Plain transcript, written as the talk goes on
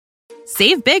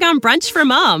Save big on brunch for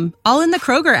mom, all in the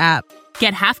Kroger app.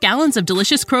 Get half gallons of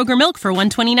delicious Kroger milk for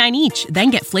 $1.29 each.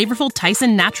 Then get flavorful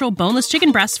Tyson natural boneless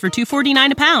chicken breasts for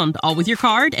 $2.49 a pound, all with your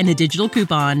card and a digital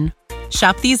coupon.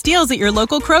 Shop these deals at your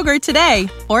local Kroger today,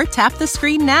 or tap the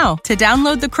screen now to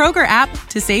download the Kroger app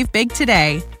to save big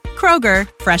today. Kroger,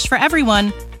 fresh for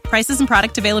everyone. Prices and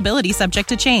product availability subject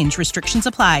to change. Restrictions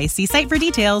apply. See site for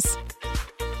details.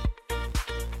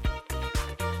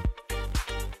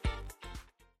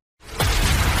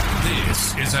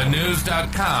 This is a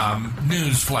News.com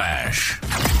news flash.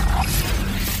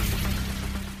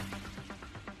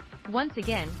 Once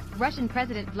again, Russian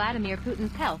President Vladimir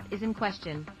Putin's health is in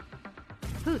question.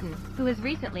 Putin, who has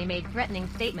recently made threatening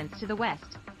statements to the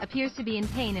West, appears to be in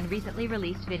pain in recently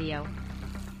released video.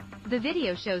 The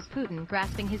video shows Putin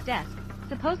grasping his desk,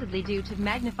 supposedly due to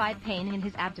magnified pain in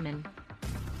his abdomen.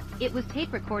 It was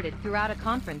tape-recorded throughout a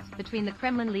conference between the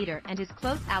Kremlin leader and his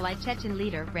close ally Chechen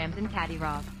leader Ramzan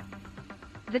Kadyrov.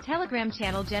 The Telegram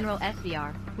channel General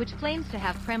SVR, which claims to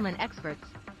have Kremlin experts,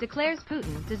 declares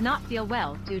Putin does not feel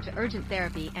well due to urgent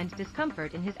therapy and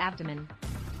discomfort in his abdomen.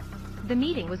 The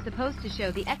meeting was supposed to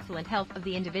show the excellent health of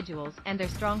the individuals and their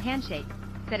strong handshake,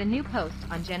 said a new post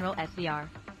on General SVR.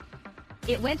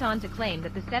 It went on to claim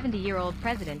that the 70-year-old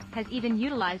president has even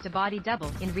utilized a body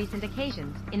double in recent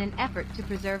occasions in an effort to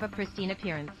preserve a pristine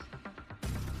appearance.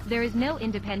 There is no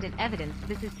independent evidence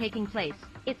this is taking place,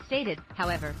 it stated.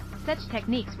 However, such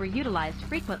techniques were utilized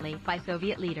frequently by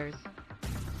Soviet leaders.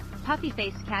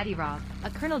 Puffy-faced Kadyrov, a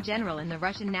colonel general in the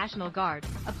Russian National Guard,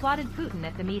 applauded Putin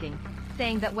at the meeting,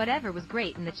 saying that whatever was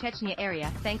great in the Chechnya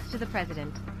area thanks to the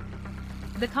president.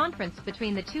 The conference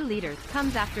between the two leaders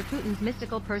comes after Putin's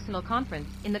mystical personal conference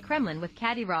in the Kremlin with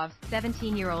Kadyrov's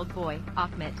 17-year-old boy,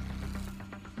 Akhmet.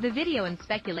 The video and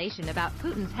speculation about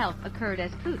Putin's health occurred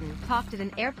as Putin talked at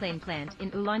an airplane plant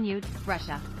in Ulan-Ude,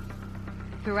 Russia.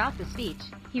 Throughout the speech,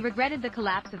 he regretted the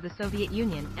collapse of the Soviet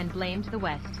Union and blamed the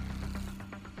West.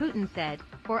 Putin said,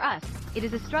 "For us, it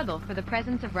is a struggle for the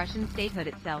presence of Russian statehood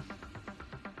itself.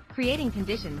 Creating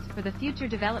conditions for the future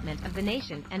development of the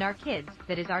nation and our kids,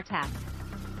 that is our task.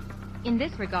 In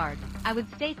this regard, I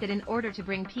would state that in order to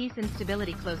bring peace and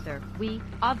stability closer, we,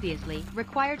 obviously,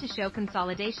 require to show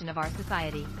consolidation of our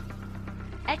society."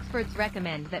 Experts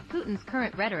recommend that Putin's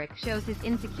current rhetoric shows his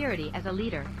insecurity as a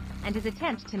leader, and his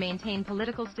attempt to maintain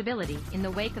political stability in the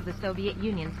wake of the Soviet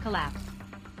Union's collapse.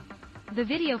 The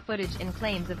video footage and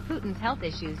claims of Putin's health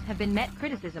issues have been met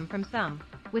criticism from some,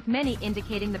 with many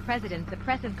indicating the president's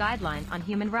oppressive guideline on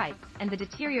human rights and the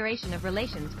deterioration of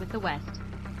relations with the West.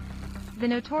 The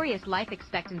notorious life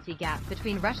expectancy gap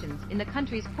between Russians in the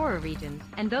country's poorer regions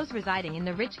and those residing in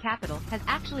the rich capital has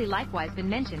actually likewise been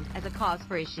mentioned as a cause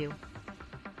for issue.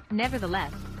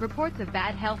 Nevertheless, reports of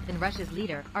bad health in Russia's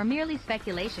leader are merely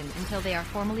speculation until they are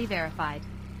formally verified,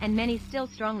 and many still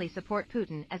strongly support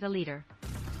Putin as a leader.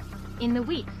 In the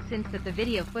weeks since the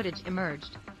video footage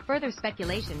emerged, further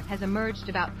speculation has emerged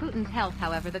about Putin's health.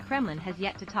 However, the Kremlin has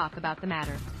yet to talk about the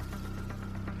matter.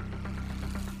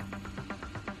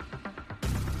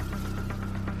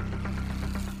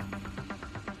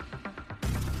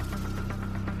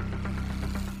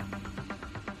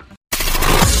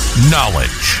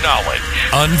 Knowledge.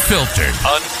 Unfiltered.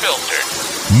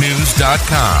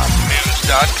 News.com.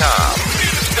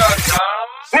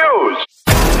 News.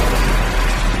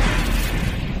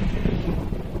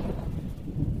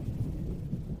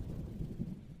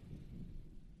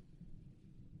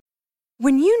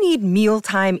 When you need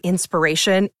mealtime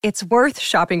inspiration, it's worth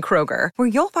shopping Kroger, where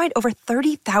you'll find over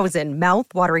 30,000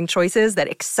 mouth-watering choices that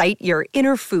excite your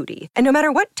inner foodie. And no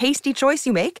matter what tasty choice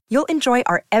you make, you'll enjoy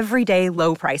our everyday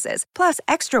low prices, plus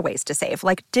extra ways to save,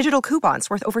 like digital coupons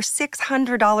worth over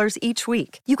 $600 each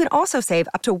week. You can also save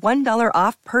up to $1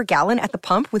 off per gallon at the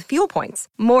pump with fuel points.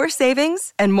 More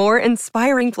savings and more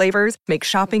inspiring flavors make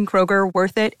shopping Kroger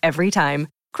worth it every time.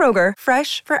 Kroger,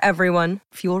 fresh for everyone.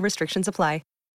 Fuel restrictions apply.